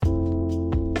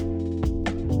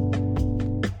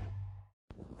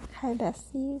Hi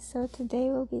besties, so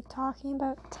today we'll be talking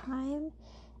about time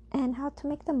and how to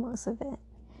make the most of it.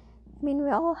 We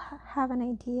all have an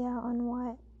idea on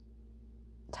what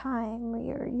time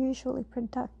we are usually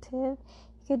productive.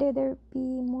 It could either be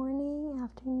morning,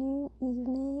 afternoon,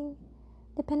 evening,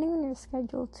 depending on your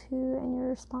schedule too and your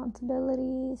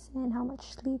responsibilities and how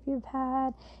much sleep you've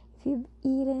had, if you've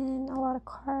eaten a lot of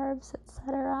carbs,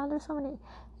 etc. There's so many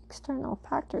external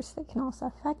factors that can also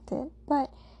affect it,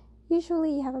 but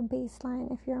usually you have a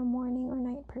baseline if you're a morning or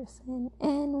night person,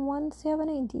 and once you have an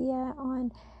idea on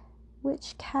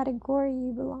which category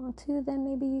you belong to, then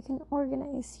maybe you can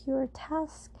organize your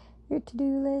task, your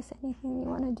to-do list, anything you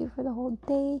want to do for the whole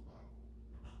day,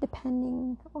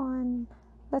 depending on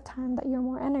the time that you're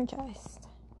more energized.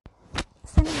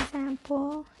 As an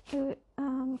example,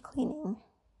 cleaning.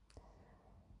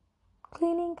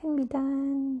 Cleaning can be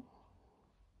done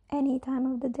any time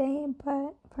of the day,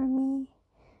 but for me,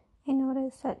 I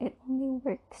notice that it only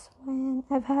works when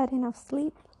I've had enough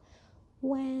sleep,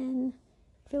 when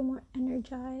I feel more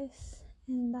energized,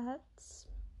 and that's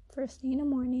first thing in the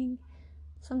morning,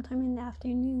 sometime in the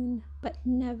afternoon, but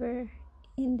never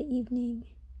in the evening.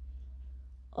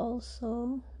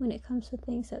 Also, when it comes to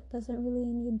things that doesn't really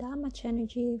need that much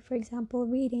energy, for example,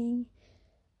 reading,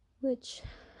 which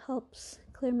helps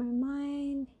clear my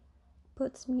mind,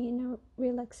 puts me in a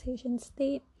relaxation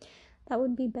state, that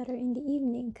would be better in the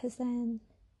evening, because then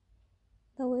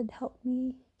that would help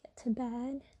me get to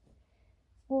bed.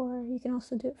 Or you can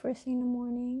also do it first thing in the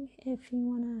morning if you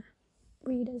want to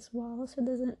read as well, so it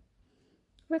doesn't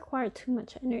require too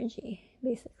much energy,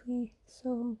 basically.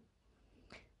 So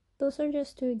those are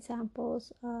just two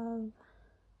examples of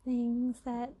things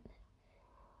that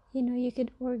you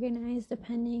could organize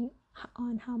depending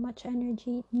on how much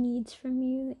energy it needs from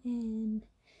you and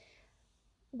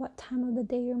what time of the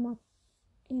day you're more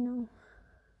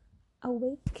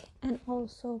awake and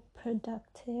also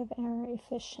productive or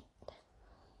efficient.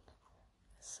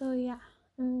 So yeah,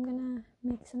 I'm gonna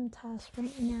make some tasks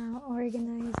right now,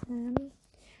 organize them. I'm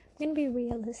gonna be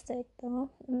realistic though.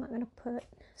 I'm not gonna put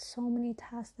so many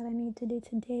tasks that I need to do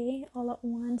today all at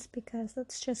once, because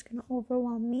that's just gonna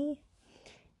overwhelm me,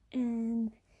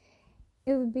 and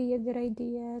it would be a good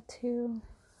idea to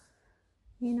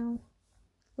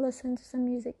listen to some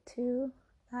music too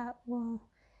that will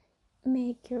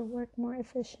make your work more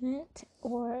efficient.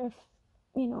 Or if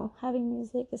having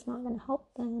music is not going to help,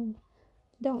 then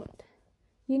don't.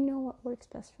 You know what works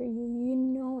best for you. You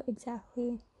know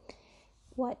exactly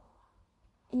what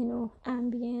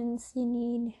ambience you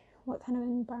need, what kind of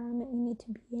environment you need to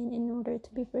be in order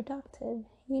to be productive.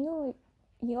 You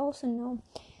also know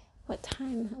what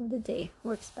time of the day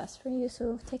works best for you,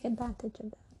 so take advantage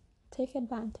of that. Take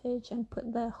advantage and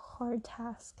put the hard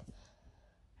task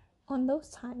on those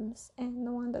times, and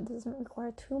the one that doesn't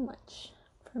require too much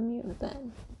from you,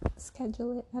 then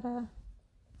schedule it at a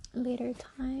later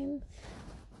time.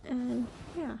 And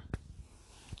yeah,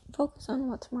 focus on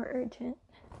what's more urgent.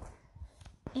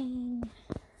 And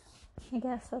I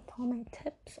guess that's all my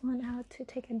tips on how to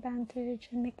take advantage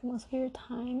and make the most of your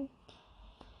time.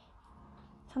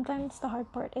 Sometimes the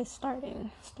hard part is starting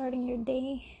your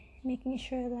day, making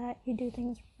sure that you do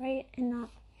things right and not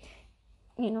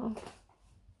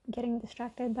getting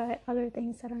distracted by other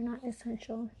things that are not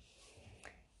essential,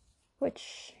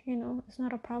 which is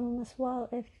not a problem as well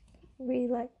if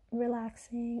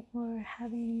relaxing or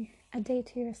having a day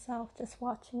to yourself, just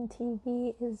watching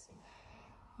TV is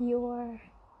your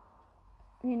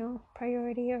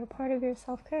priority or part of your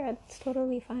self-care. It's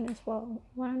totally fine as well.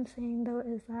 What I'm saying though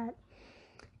is that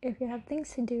if you have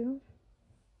things to do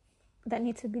that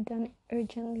need to be done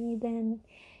urgently, then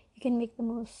you can make the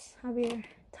most of your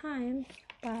time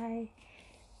by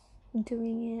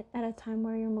doing it at a time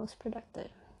where you're most productive.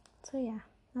 So yeah,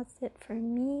 that's it for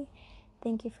me.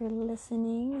 Thank you for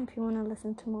listening. If you want to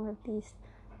listen to more of these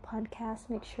podcasts,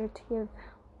 make sure to give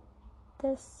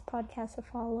this podcast a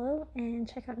follow and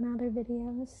check out my other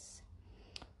videos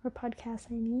or podcasts.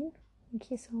 Thank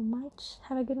you so much.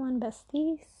 Have a good one,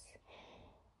 besties.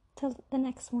 Till the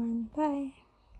next one. Bye.